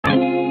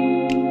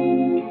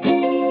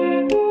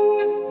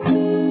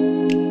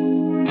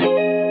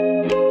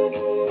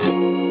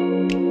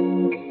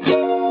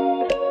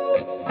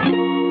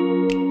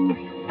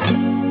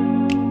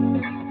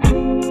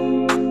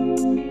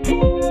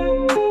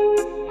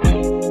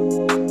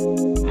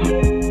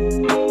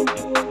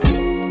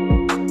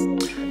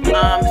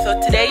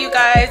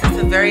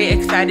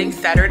exciting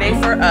Saturday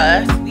for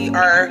us. We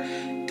are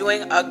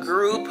doing a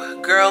group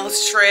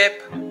girls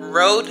trip,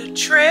 road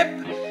trip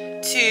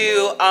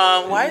to,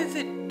 why is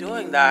it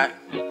doing that?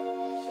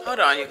 Hold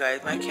on, you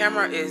guys. My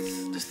camera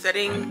is, the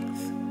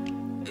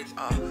settings is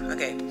off.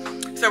 Okay.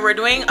 So we're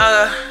doing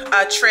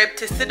a trip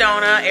to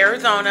Sedona,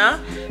 Arizona.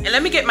 And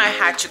let me get my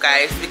hat, you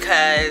guys,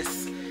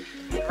 because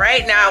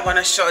right now I want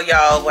to show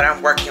y'all what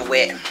I'm working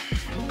with.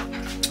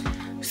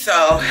 So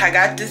I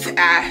got this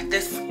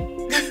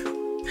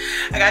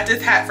I got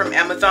this hat from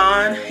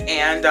Amazon,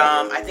 and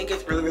I think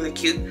it's really, really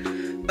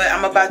cute. But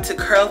I'm about to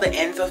curl the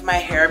ends of my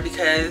hair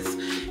because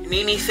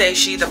Nini says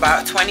she's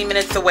about 20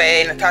 minutes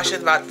away.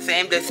 Natasha's about the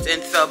same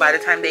distance. So by the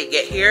time they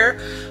get here,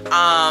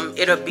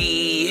 it'll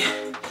be,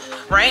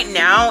 right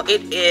now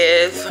it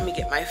is, let me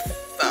get my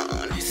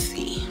phone, let's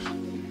see.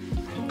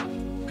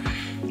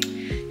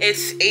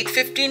 It's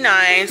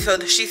 8:59, so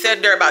she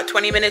said they're about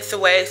 20 minutes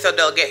away, so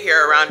they'll get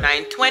here around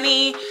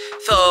 9:20.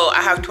 So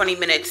I have 20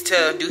 minutes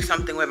to do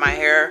something with my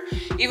hair.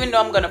 Even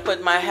though I'm gonna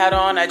put my hat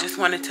on, I just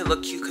wanted to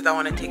look cute because I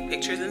want to take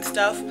pictures and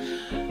stuff.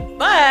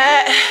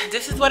 But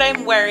this is what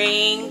I'm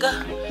wearing.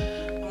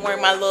 I'm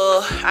wearing my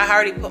little, I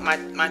already put my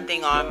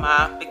thing on,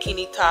 my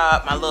bikini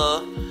top, my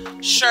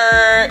little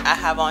shirt. I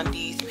have on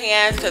these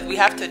pants because we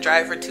have to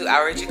drive for 2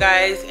 hours, you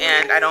guys,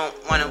 and I don't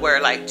want to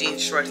wear like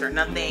jeans shorts or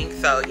nothing.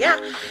 So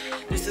yeah,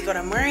 this is what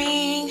I'm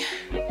wearing.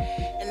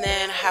 And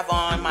then I have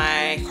on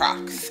my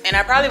Crocs, and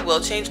I probably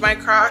will change my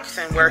Crocs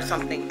and wear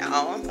something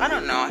else. I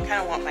don't know, I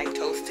kind of want my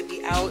toes to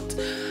be out,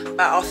 but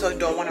I also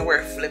don't want to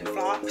wear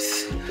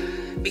flip-flops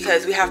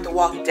because we have to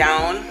walk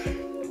down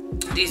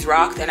these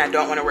rocks and I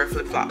don't want to wear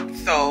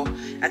flip-flops. So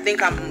I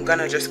think I'm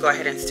gonna just go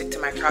ahead and stick to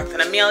my Crocs,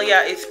 and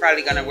Amelia is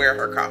probably gonna wear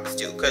her Crocs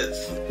too,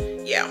 because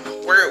yeah,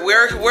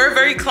 we're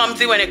very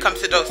clumsy when it comes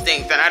to those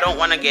things, and I don't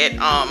want to get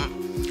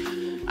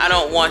I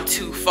don't want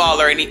to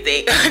fall or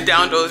anything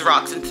down those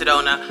rocks in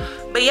Sedona.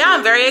 But yeah,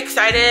 I'm very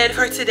excited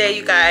for today,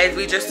 you guys.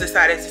 We just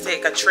decided to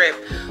take a trip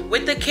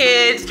with the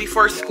kids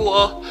before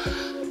school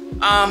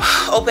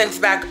opens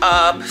back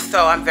up.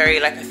 So I'm very,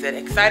 like I said,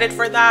 excited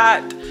for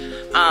that.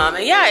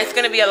 And yeah, it's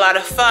gonna be a lot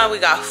of fun. We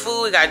got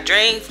food, we got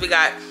drinks, we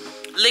got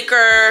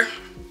liquor,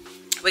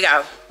 we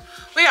got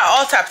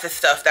all types of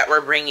stuff that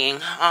we're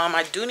bringing.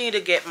 I do need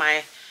to get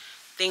my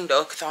thing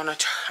though, because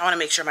I wanna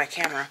make sure my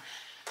camera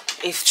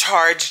is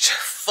charged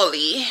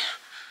fully.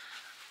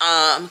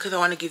 Because I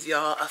want to give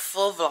y'all a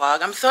full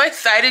vlog. I'm so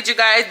excited, you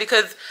guys,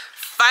 because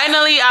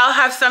finally I'll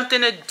have something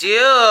to do.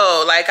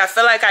 Like, I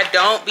feel like I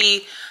don't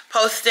be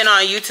posting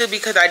on YouTube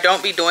because I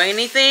don't be doing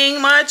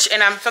anything much,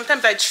 and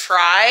sometimes I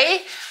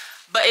try,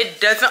 but it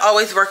doesn't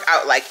always work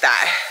out like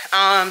that.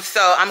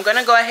 So I'm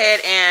gonna go ahead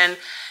and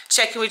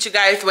check in with you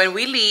guys when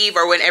we leave,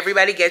 or when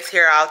everybody gets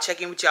here. I'll check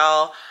in with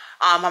y'all.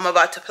 I'm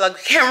about to plug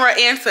the camera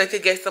in so I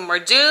could get some more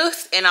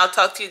juice, and I'll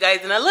talk to you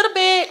guys in a little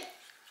bit.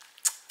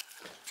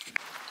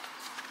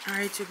 All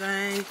right, you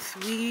guys,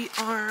 we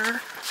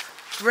are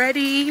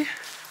ready.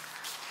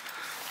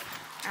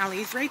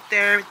 Allie's right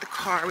there with the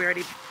car. We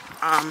already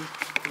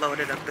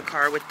loaded up the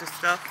car with the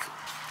stuff,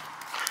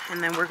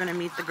 and then we're gonna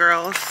meet the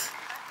girls.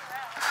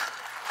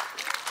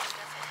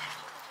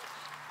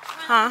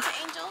 Huh?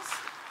 Angels?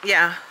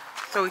 Yeah,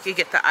 so we could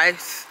get the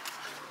ice.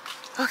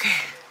 Okay.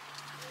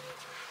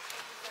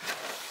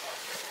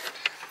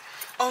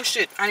 Oh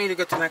shit, I need to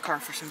go to my car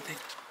for something.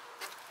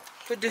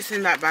 Put this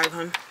in that bag,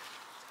 hon.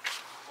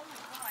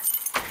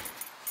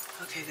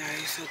 Okay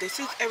guys, so this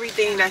is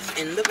everything that's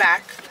in the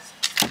back.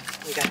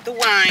 We got the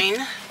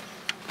wine.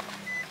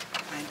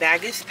 My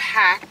bag is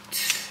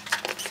packed.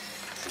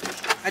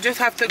 I just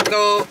have to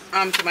go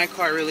to my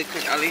car really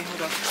quick, Ali.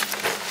 Hold on.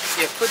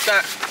 Yeah, put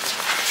that.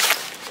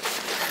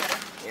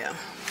 Yeah.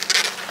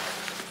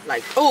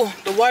 Like, oh,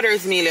 the water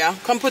is Amelia.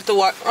 Come put the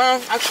water.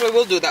 Actually,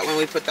 we'll do that when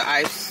we put the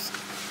ice.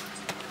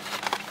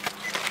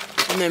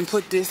 And then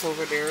put this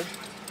over there.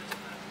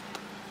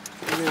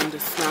 And then the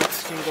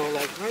snacks can go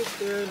like right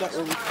there. That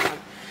way we can have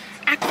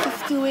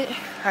access to it.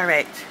 All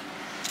right.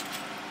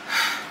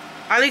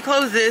 Ali,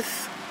 close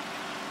this.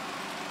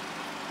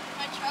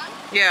 My trunk?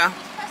 Yeah.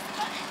 Just press the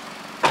button.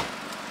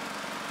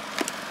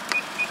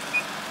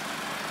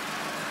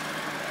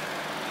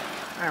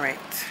 All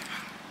right.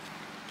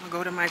 I'll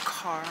go to my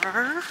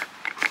car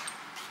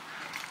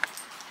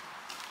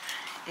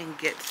and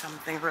get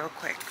something real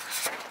quick.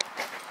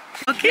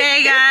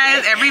 Okay,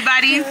 guys,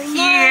 everybody's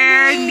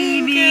here.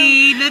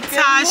 Nini,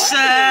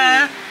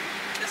 Natasha,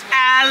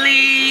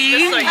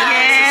 Ali.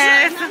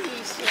 Yes.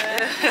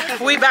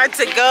 We about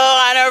to go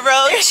on a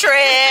road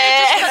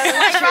trip.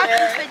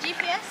 The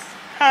GPS?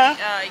 Huh?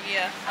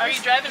 Yeah. Are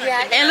you driving?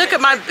 Yeah. And look at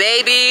my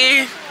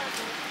baby.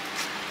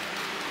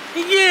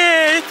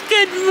 Yes,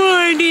 good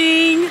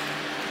morning.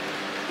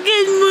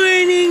 Good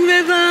morning,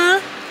 Baba.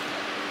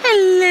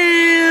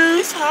 Hello.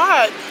 It's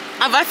hot.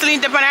 A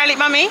Vaseline tip on our lip,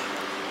 mommy?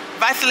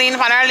 Vaseline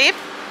on our lip?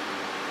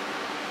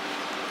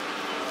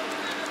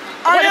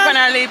 What on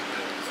our lip?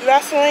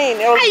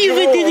 Vaseline. Are you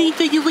Vaseline?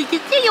 You're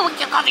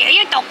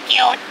so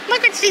cute.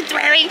 Look what she's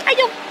wearing. Are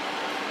you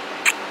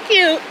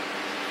cute?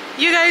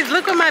 You guys,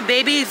 look what my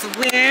baby is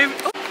wearing.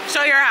 Oh,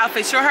 Show your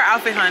outfit. Show her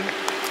outfit, hon.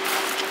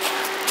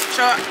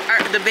 Show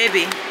the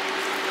baby.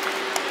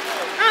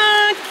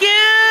 Oh,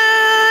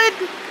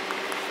 cute.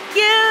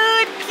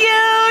 Cute,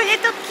 cute. It's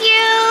so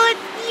cute.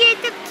 You're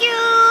so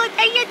cute.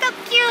 Are you so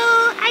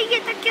cute? Are you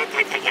so cute? So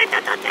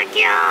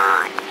cute.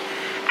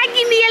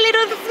 Give me a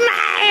little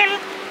smile.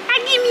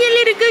 Give me a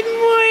little good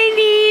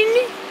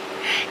morning.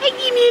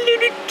 Give me a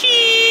little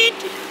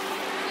teeth.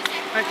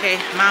 Okay,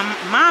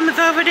 mom is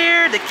over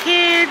there. The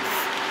kids.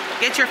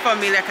 Get your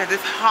formula because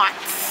it's hot.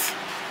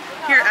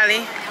 Here,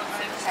 Ali.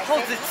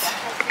 Hold it.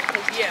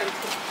 Yeah.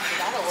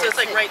 So it's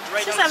like right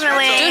Just on the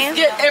Emily. Just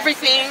get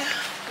everything.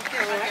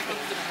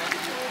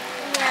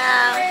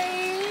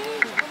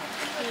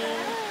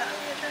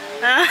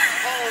 Yeah.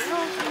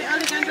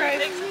 Ali can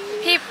drive.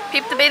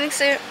 Peep the bathing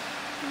suit.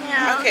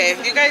 Yeah. Okay,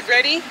 you guys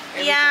ready?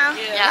 Yeah.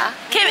 Yeah.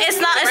 Kim, it's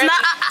not.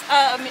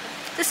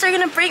 Is they're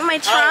gonna break my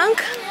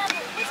trunk?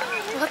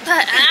 What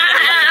the?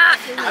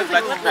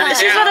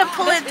 She's gonna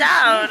pull it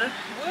down.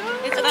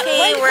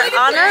 Okay, we're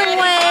on our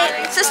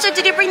way. Sister,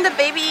 did you bring the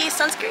baby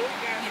sunscreen?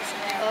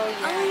 Oh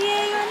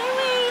yeah, you're on our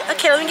way.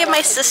 Okay, let me give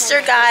my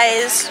sister,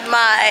 guys,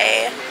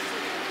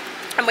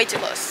 I'm way too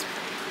close.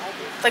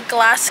 The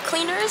glass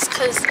cleaners,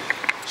 because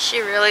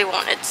she really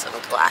wanted some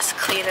glass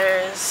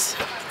cleaners.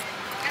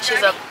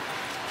 She's up.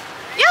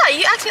 Yeah,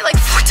 you asked me like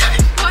 4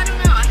 times. Oh, I don't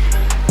know.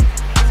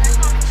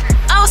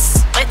 Oh,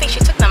 I think she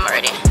took them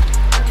already.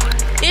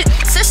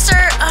 Sister,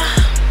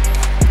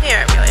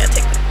 here, Amelia,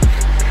 take them.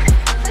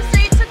 Sister,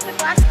 you took the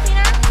glass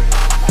cleaner?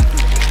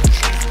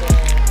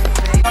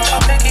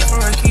 I'll take it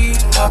for a key.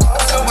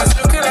 So much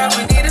looking like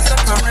we need a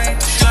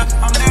separation.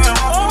 I'm doing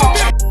wrong.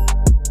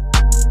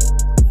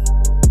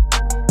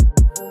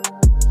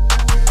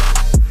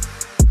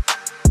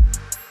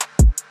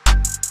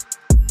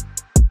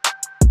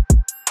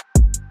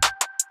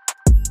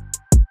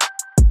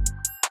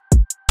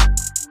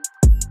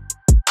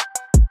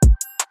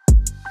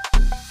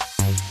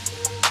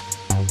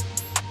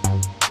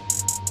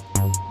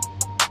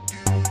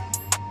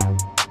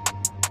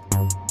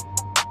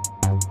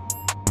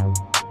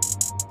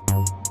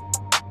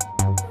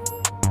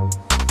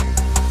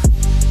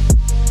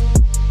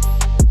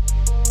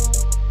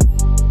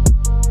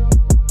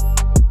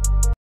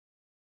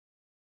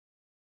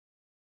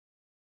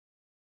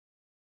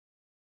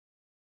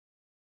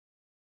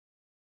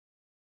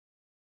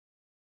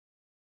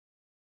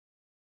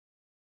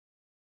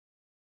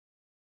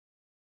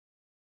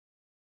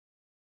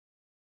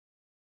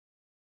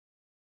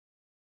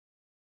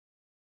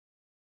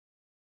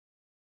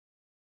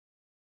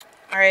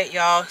 All right,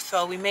 y'all.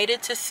 So we made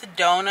it to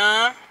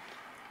Sedona.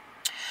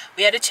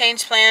 We had to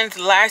change plans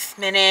last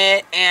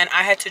minute, and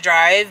I had to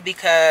drive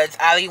because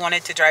Ali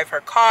wanted to drive her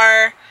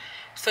car.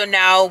 So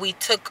now we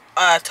took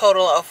a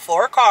total of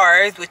 4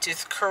 cars, which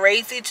is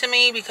crazy to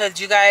me because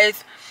you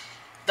guys,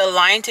 the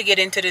line to get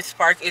into this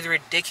park is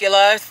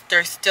ridiculous.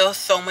 There's still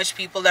so much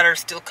people that are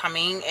still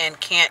coming and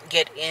can't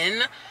get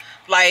in.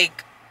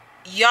 Like,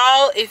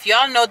 y'all, if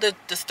y'all know the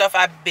stuff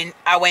I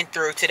went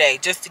through today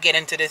just to get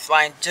into this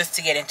line, just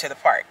to get into the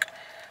park.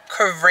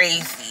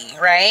 Crazy,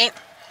 right?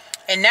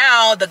 And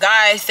now the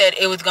guy said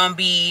it was gonna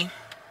be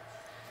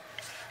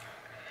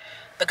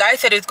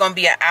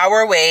an hour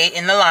away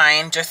in the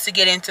line just to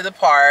get into the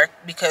park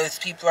because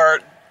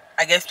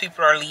I guess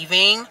people are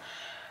leaving.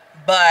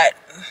 But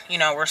you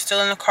know, we're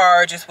still in the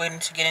car just waiting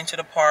to get into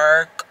the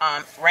park.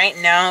 Right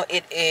now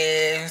it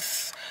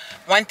is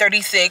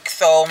 1:36,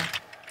 so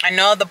I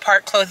know the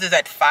park closes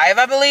at 5,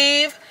 I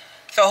believe.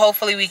 So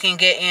hopefully we can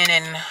get in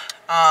and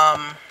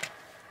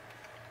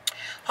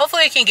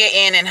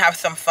have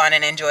some fun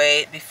and enjoy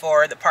it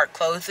before the park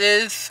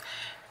closes.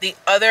 The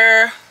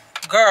other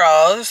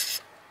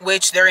girls,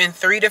 which they're in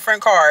 3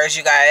 different cars,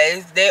 you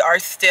guys, they are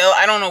still,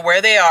 I don't know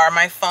where they are.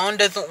 My phone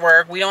doesn't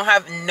work. We don't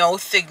have no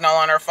signal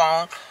on our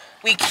phone.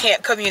 We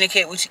can't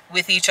communicate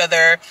with each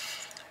other.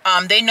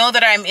 They know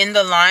that I'm in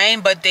the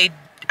line, but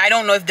I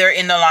don't know if they're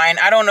in the line.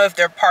 I don't know if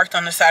they're parked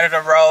on the side of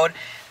the road.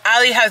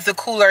 Ali has the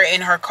cooler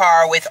in her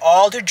car with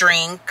all the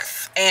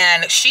drinks,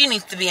 and she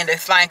needs to be in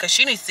this line because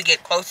she needs to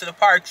get close to the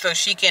park so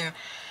she can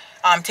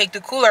take the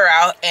cooler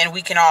out and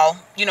we can all,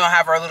 you know,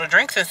 have our little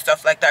drinks and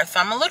stuff like that. So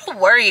I'm a little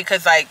worried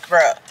because, like,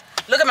 bruh,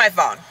 look at my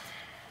phone.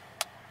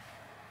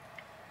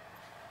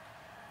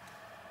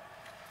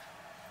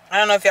 I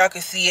don't know if y'all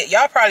can see it.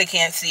 Y'all probably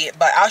can't see it,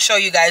 but I'll show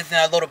you guys in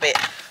a little bit.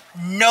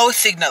 No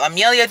signal.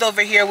 Amelia's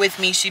over here with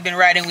me. She's been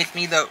riding with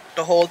me the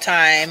whole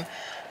time.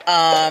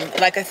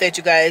 Like I said,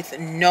 you guys,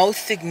 no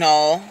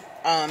signal.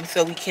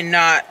 So we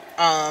cannot,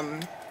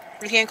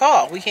 we can't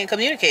call. We can't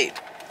communicate.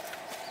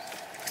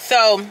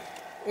 So,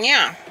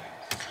 yeah.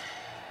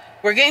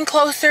 We're getting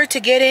closer to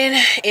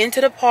getting into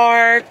the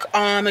park.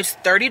 It's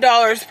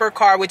 $30 per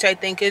car, which I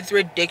think is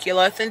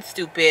ridiculous and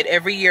stupid.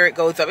 Every year it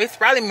goes up. It's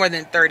probably more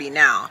than 30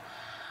 now.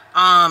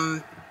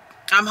 I'm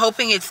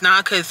hoping it's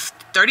not, because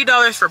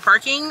 $30 for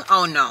parking?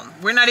 Oh no,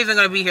 we're not even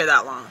gonna be here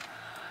that long.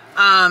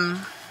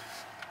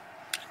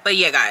 But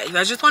yeah, guys,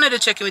 I just wanted to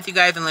check in with you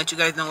guys and let you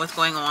guys know what's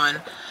going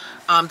on.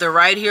 The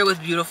ride here was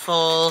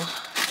beautiful.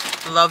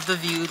 Love the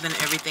views and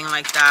everything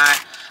like that.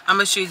 I'm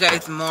gonna show you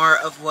guys more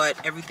of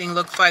what everything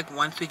looks like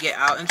once we get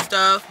out and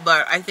stuff.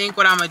 But I think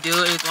what I'm gonna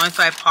do is once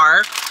I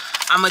park,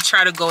 I'm gonna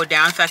try to go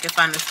down so I can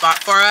find a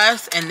spot for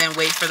us and then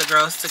wait for the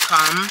girls to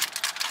come.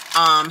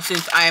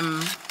 Since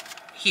I'm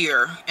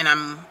here and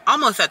I'm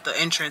almost at the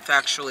entrance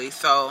actually.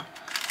 So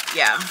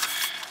yeah,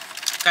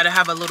 gotta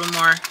have a little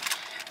more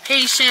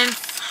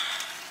patience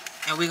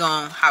and we're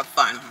gonna have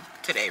fun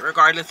today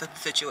regardless of the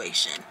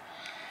situation.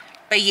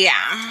 But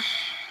yeah,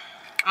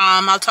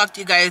 I'll talk to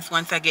you guys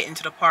once I get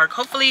into the park.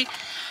 Hopefully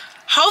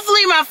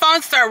my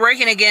phone start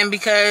working again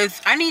because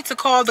I need to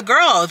call the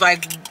girls.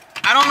 Like,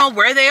 I don't know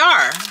where they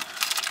are.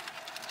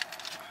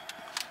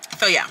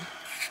 So yeah,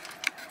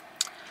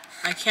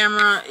 my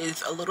camera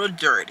is a little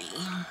dirty,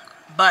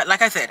 but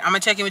like I said, I'm gonna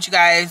check in with you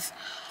guys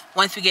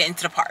once we get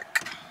into the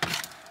park.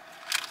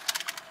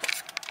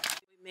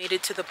 We made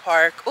it to the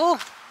park. Oh,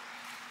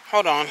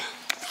 hold on.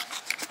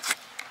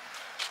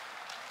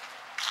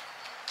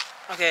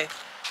 Okay,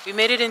 we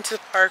made it into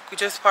the park. We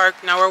just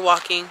parked. Now we're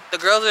walking. The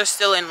girls are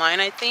still in line,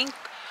 I think,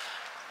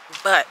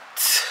 but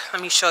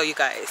let me show you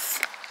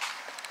guys.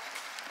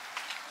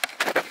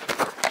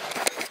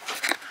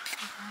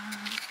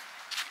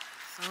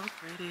 So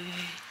pretty.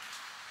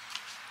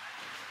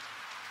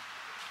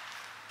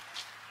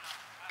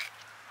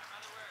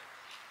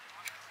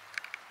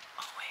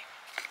 Oh wait,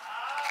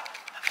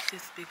 look at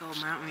this big old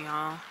mountain,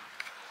 y'all.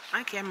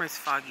 My camera's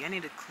foggy. I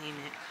need to clean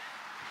it.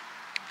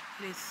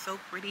 It is so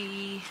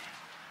pretty.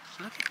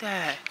 Look at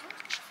that.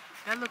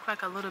 That looked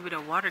like a little bit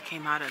of water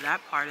came out of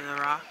that part of the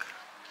rock.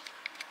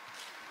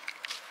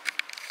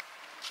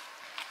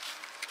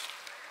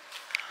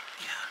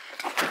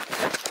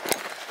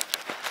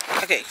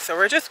 Okay, so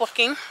we're just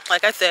walking.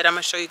 Like I said, I'm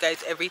gonna show you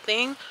guys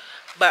everything,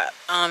 but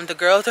the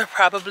girls are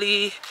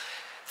probably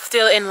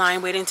still in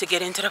line waiting to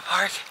get into the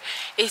park.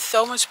 It's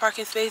so much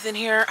parking space in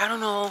here. I don't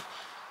know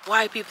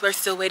why people are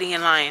still waiting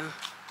in line.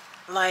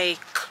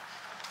 Like,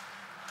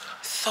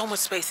 so much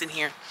space in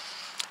here.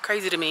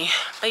 Crazy to me.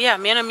 But yeah,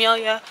 me and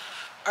Amelia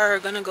are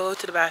gonna go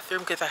to the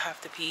bathroom because I have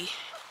to pee,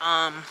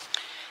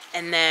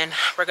 and then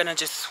we're gonna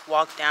just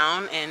walk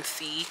down and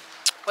see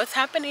what's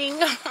happening.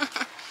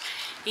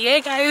 Yeah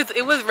guys,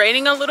 it was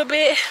raining a little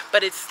bit,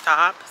 but it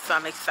stopped, so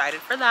I'm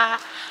excited for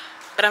that.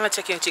 But I'm gonna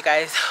check in with you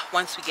guys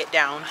once we get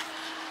down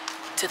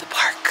to the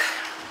park.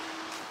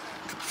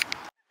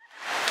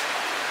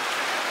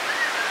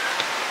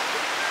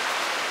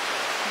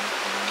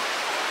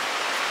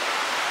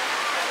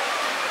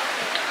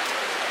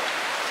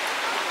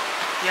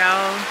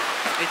 Y'all,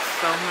 it's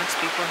so much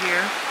people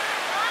here.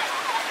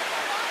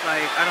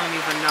 Like, I don't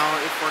even know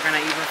if we're gonna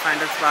even find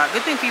a spot.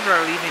 Good thing people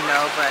are leaving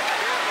though, but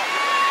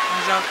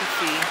as y'all can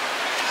see,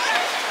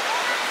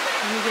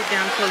 let me get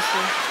down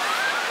closer.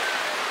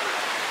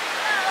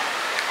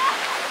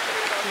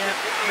 Yep,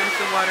 there's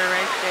the water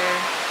right there.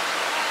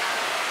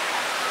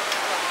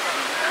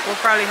 We'll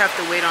probably have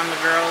to wait on the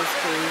girls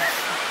because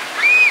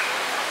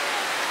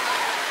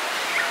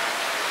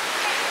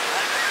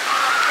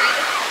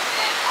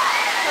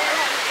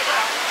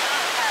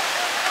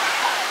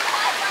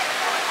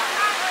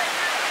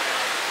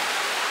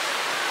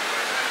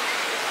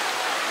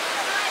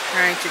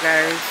alright, you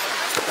guys.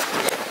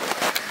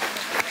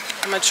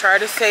 I'm gonna try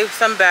to save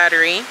some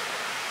battery.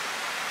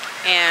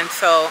 And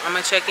so I'm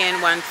gonna check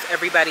in once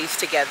everybody's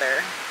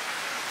together.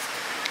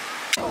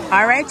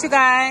 Alright, you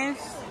guys.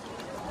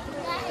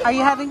 Are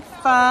you having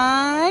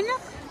fun?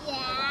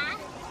 Yeah.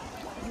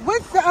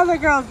 What's the other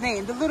girl's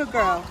name? The little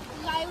girl?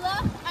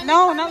 Lila?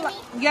 No, not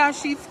yeah,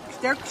 she's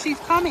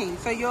coming,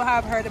 so you'll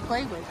have her to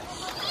play with.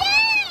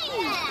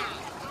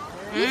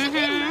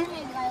 Yeah!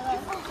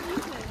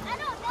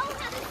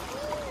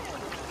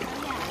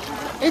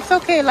 It's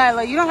okay,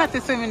 Lila. You don't have to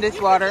swim in this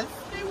water.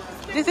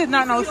 This is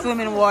not no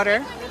swimming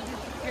water.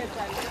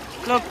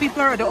 Look,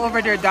 people are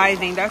over there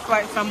diving. That's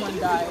why someone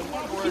died.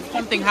 Or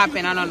something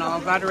happened. I don't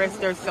know. God rest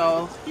their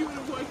soul.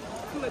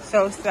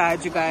 So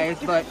sad, you guys.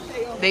 But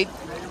they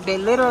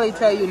literally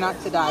tell you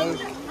not to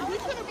dive.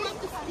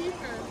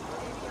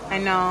 I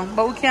know.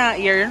 But we can't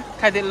hear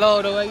because it's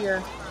loud over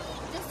here.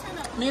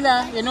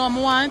 Mila, you know what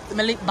I want?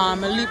 My lip balm.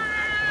 My lip.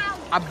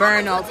 I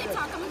burn up.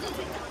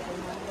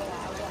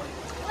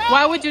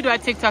 Why would you do a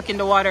TikTok in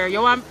the water?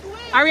 You want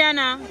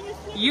Ariana?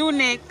 You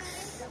next.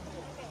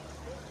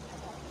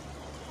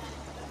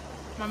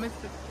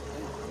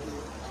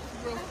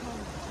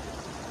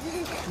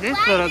 This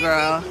little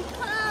girl.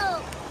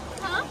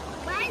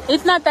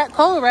 It's not that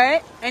cold,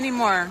 right?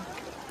 Anymore.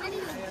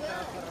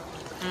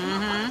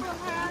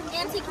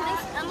 Auntie,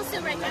 I'm gonna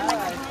sit right there.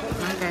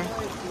 Okay.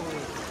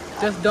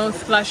 Just don't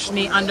splash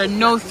me under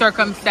no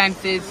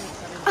circumstances.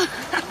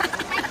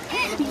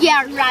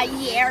 Yeah, right.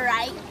 Yeah,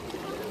 right.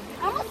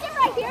 I'm gonna sit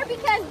right here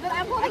because, but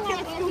I'm holding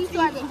on Auntie so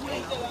I can't.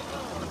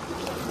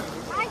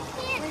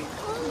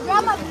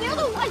 Grandma, feel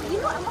the light.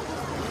 You know I'm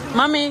gonna.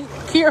 Mommy,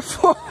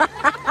 careful.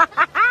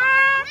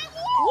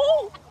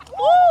 Woo!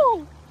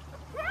 Woo!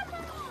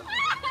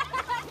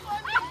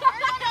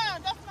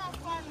 That's not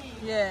funny.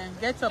 Yeah,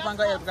 get up and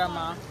go help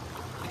Grandma.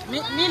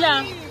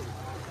 Mila.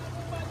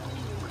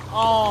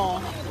 Oh.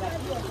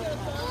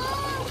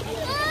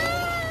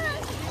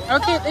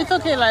 Okay, it's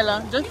okay,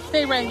 Lila. Just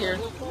stay right here.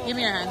 Give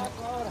me your hand.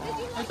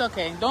 It's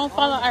okay. Don't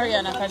follow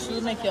Ariana because she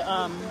will make you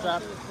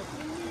drop.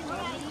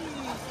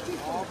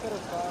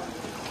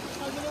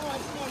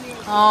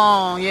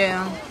 Oh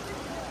yeah.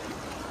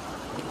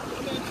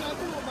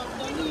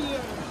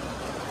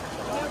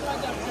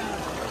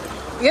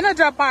 You're gonna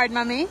drop hard,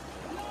 mommy?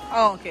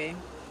 Oh, okay.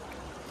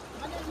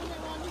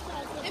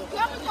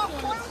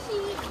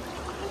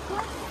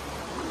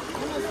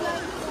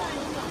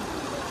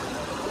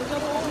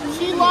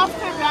 She lost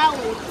her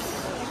balance.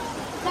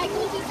 Like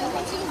when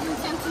she was in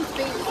Samson's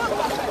space.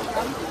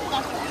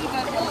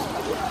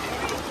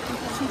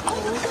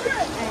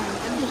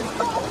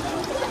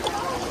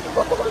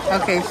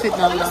 Okay, sit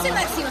down now. Sit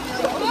next to you.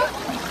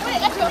 Wait,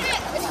 that's your man.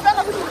 It's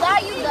fella who got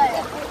you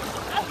there.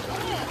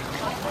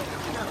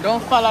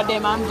 Don't follow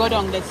them and go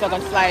down there so I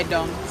can slide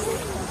down.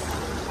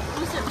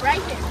 You sit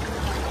right here.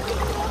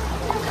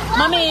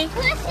 Mommy,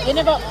 you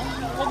never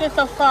get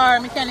so far,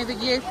 I can't even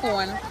get your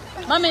phone.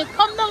 Mommy,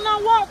 come down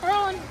and walk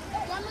around.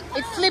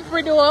 It's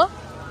slippery though.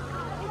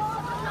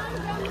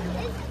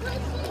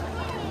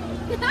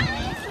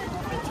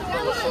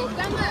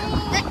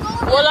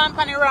 Hold on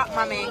for the rock,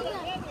 mommy.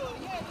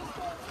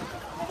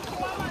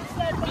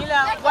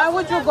 Mila, why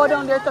would you go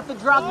down there to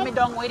drag me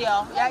down with you?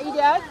 Yeah,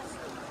 idiot?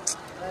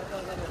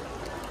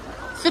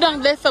 Sit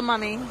down there, so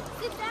mommy.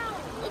 Sit down.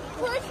 It's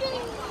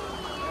pushing.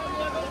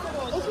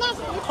 It's not.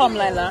 Come,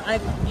 Lila.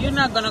 You're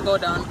not gonna go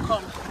down.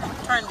 Come.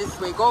 Turn this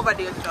way. Go over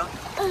there, sir.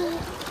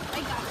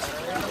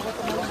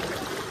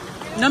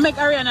 No, make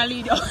Ariana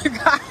lead. Oh,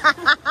 God. No,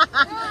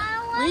 I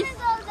want to go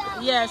that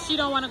way. Yeah, she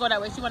don't want to go that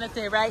way. She want to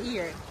stay right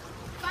here.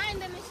 Find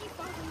them and she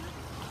falls in.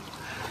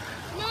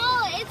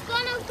 No, it's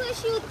going to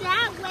push you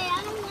that way.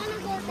 I don't want to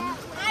go that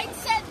way. I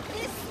said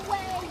this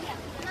way,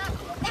 not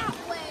that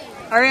way.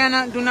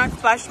 Ariana, do not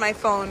splash my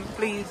phone,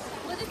 please.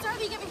 Well, it's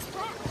already getting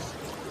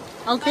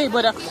splashed. Okay,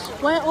 but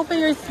why over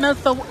here smells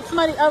so...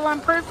 Somebody else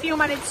on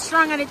perfume and it's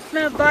strong and it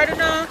smells better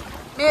now.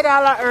 Made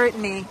all hurt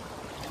me.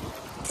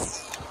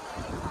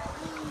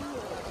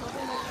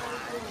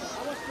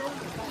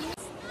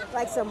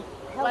 Like some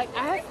Like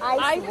ice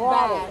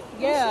water. bath.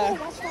 Yeah.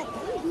 Watch that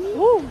baby.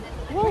 Woo,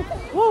 woo,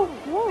 woo,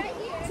 woo.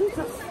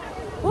 Jesus.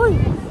 Woo.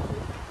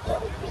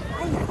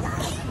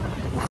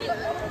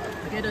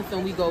 Get us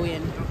and we go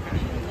in.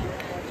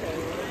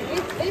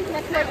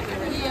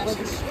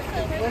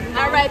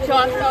 All right,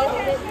 y'all. So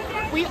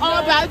we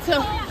all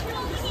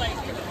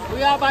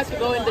about to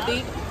go in the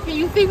deep. Can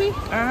you see me?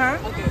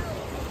 Okay.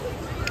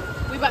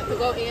 We about to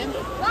go in.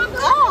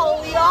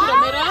 Oh, we are? To the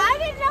middle. I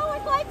didn't know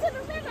we're going to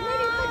the middle.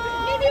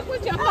 Maybe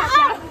put your foot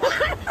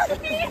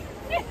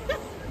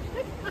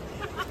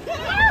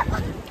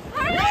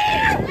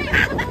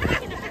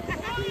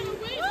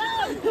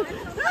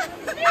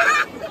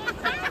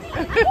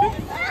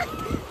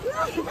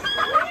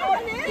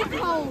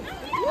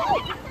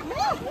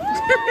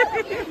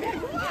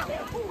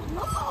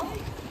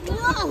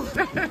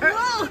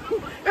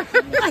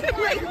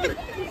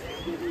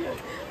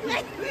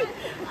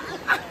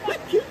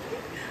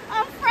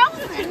I'm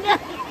frozen.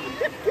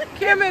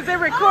 Kim, is it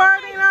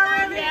recording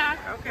already?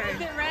 Yeah. Okay.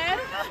 Is it red?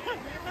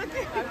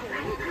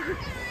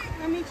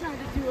 Let me try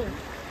to do it.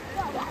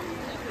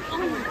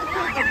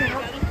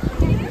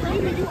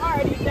 You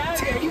already down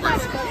there. You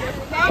might as well.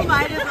 I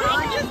might as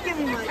well. Just give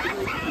me my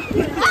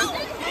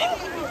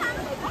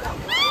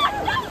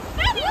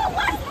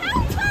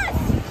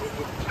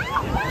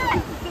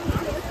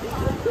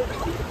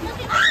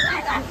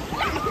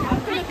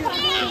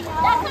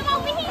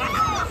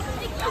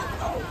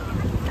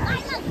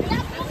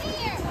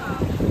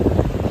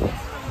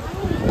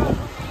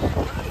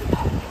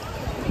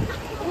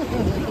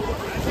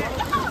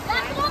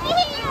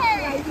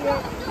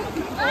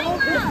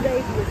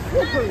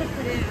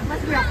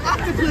must be an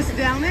octopus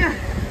down there.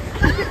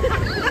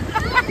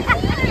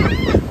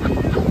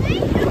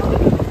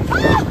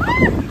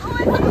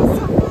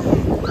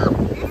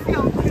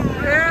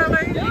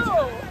 Really?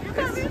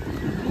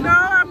 No,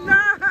 I'm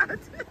not.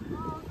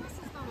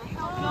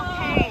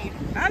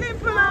 I didn't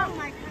put on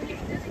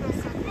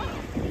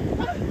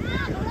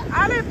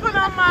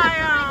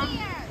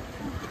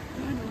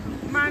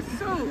my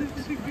suit.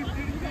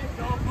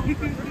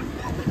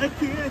 I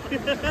can't.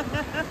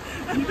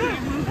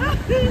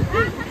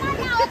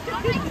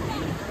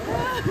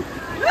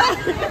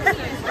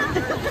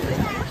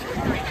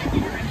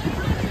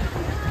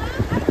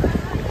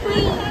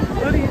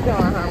 What are you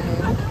doing, honey?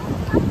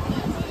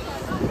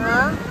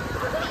 Huh?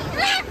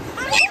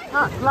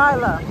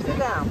 Lila, sit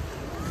down.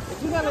 If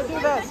you're gonna do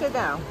that, sit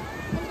down.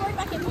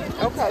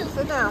 Okay,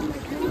 sit down.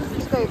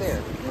 Stay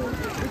there.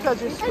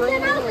 Because you're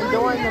screaming and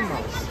doing the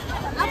most.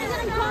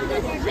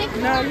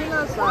 No, you're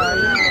not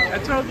sorry. I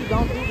told you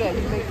don't do that.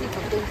 You make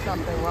people think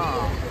something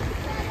wrong.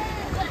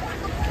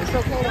 It's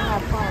okay to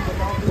have fun, but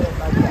don't do it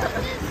like that.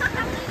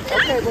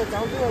 Okay, but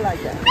don't do it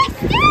like that.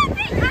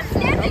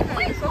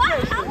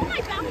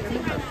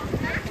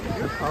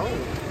 You're cold.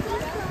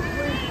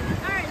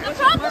 The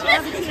problem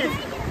is,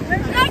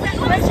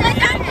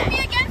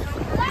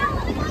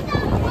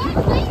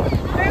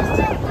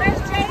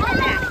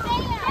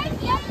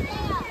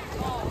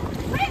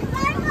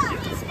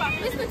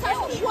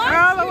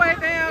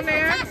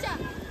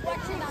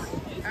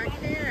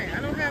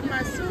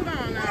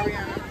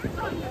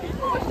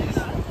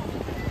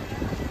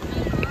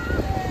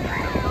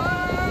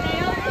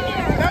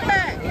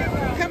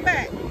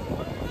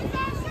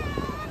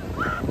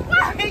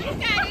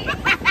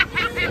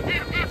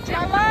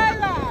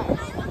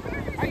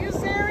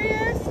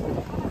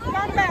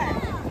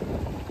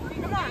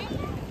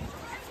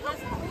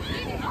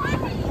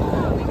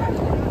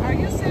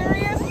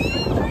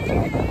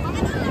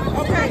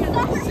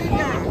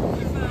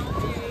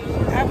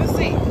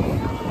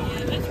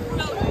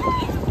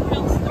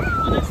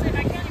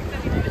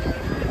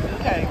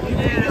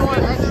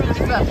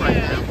 up right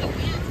now.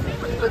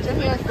 Put your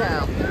hands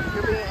down.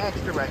 You're being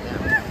extra right now.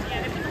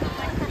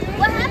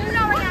 What happened,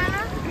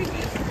 Ariana?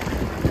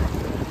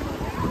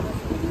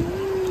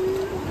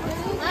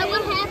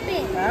 What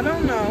happened? I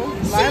don't know.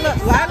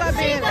 Lila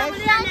being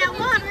extra.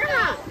 Come on,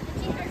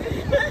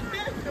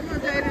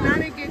 Jaden, I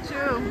didn't get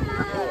you.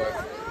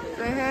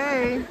 Say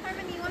hey.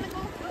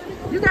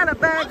 You gotta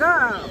back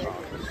up.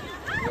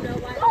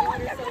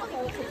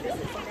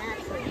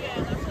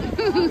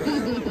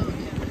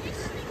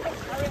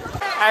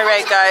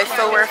 Alright guys,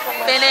 so we're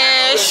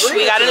finished.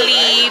 We gotta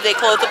leave. They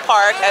close the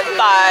park at 5.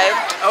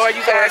 Oh, are you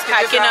guys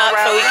packing up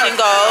so we can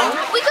go?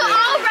 We can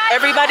all ride.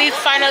 Everybody's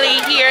finally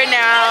here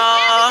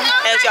now,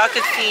 as y'all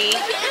can see.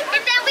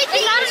 And then we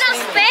can got enough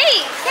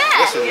space.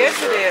 Yeah. Yes,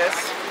 it is.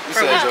 You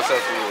said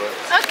yourself to what?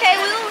 Okay,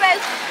 we will ride.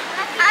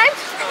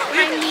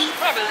 Give me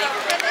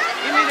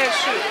that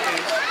shoe,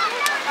 please.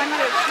 Give me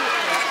that shoe, please.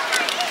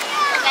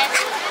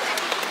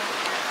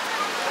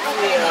 I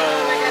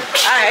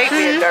hate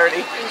being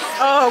dirty.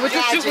 Oh, with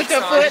your shoe, with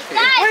your foot?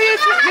 What are you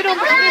don't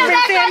bring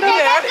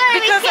sandals?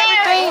 Because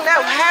everything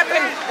that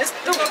happened, this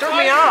threw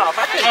me off.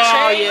 I couldn't change.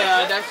 Oh,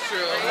 yeah, that's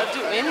true. I'll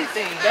do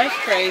anything. That's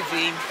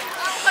crazy.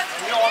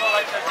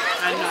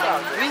 I know.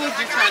 We were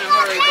just trying to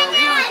hurry, but we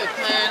have to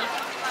plan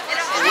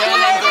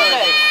well and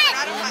good.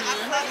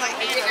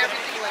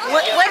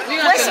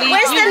 When's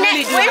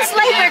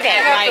Labor Day?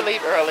 We have to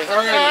leave early.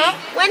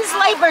 When's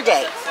Labor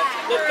Day?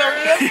 The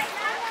 30th?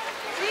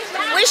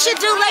 We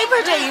should do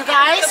Labor Day, you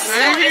guys. It's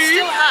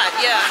still hot,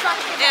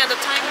 yeah. And the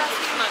time is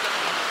not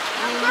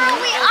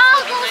We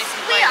all gonna.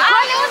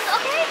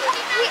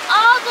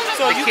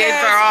 So the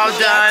kids are all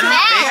done.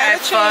 They had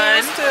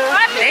fun.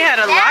 They had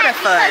a lot of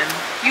fun.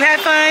 You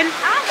had fun?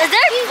 Is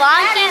there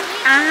vlogging?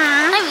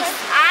 Uh-huh.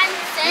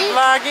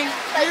 Vlogging?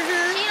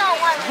 She don't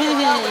want to go.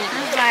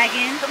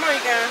 Vlogging. Come on,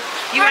 you guys.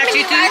 You want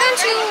you too? Why don't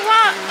you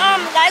want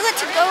Lila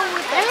to go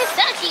with Let me us?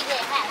 start she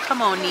did that.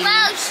 Come on, Nene.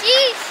 I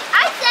said.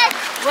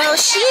 Well,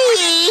 she.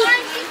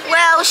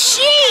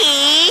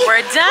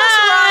 We're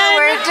done.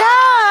 We're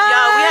done.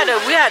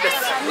 Y'all, we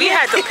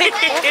had to pick.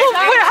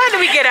 How did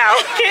we get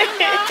out?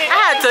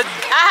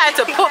 I had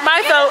to put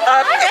myself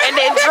up and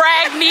then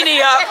drag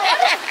Nene up.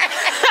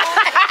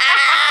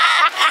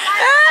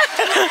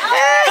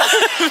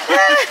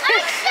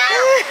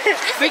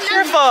 Be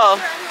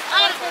careful.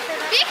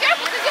 Be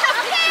careful.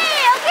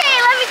 Okay,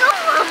 let me go,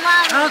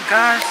 Mama. Oh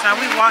gosh, now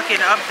we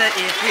walking up the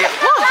hill.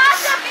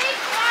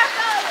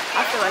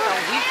 I feel like I'm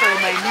weaker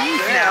in my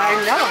knees now. I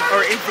know.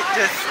 Or is it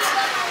just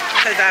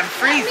because I'm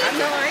freezing? I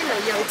know,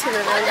 young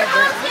Tinaranga,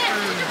 but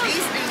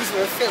these knees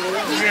were feeling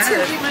weak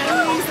too.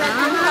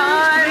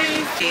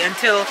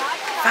 Until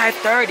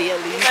 5:30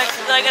 at least.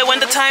 Like when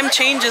the time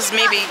changes,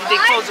 maybe they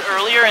close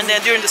earlier, and then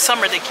during the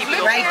summer they keep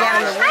it open. Right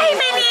down the way. Hi,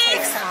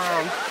 baby.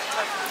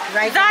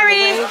 Right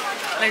Sorry.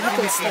 You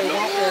can stay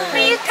that way.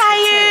 Are you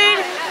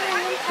tired?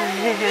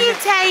 Are you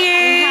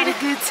tired? Had a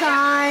good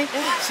time.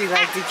 She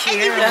liked the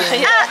camera.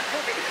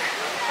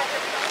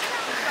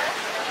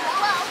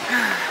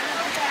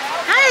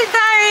 Hi,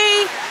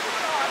 Zari.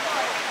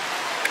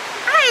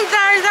 Hi,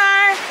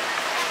 Zarzar.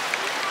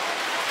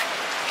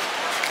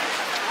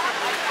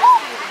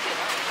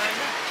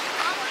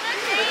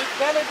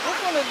 This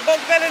one is much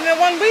better than the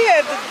one we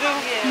had to do.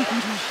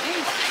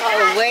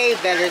 Oh, way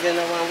better than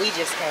the one we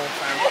just came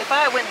from. If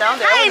I went down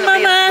there, Hi, I wouldn't be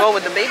able Mama. to go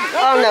with the baby.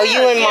 Oh, no,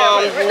 you and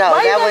Mom, no,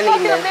 that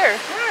wouldn't even. There.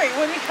 Right,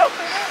 when you go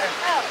there.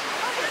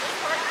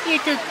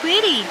 You're so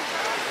pretty.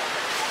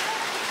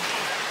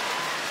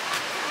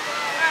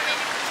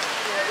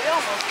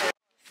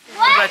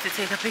 We're about to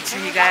take a picture,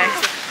 you guys,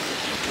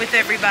 with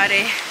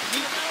everybody.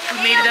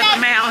 We made it up the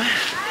mountain.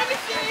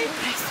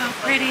 It's so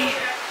pretty.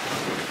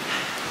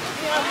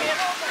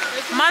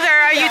 Mother,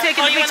 are you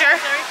taking a picture?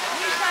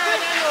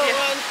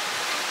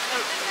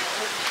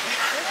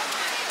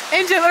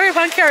 Angel, or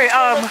Van Carry,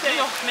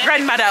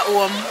 grandmother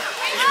home.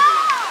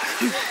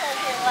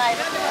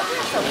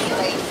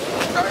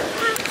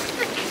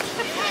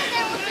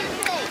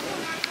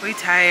 We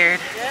tired.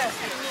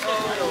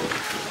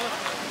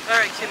 All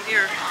right, Kim,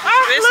 here.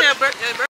 Oh, look.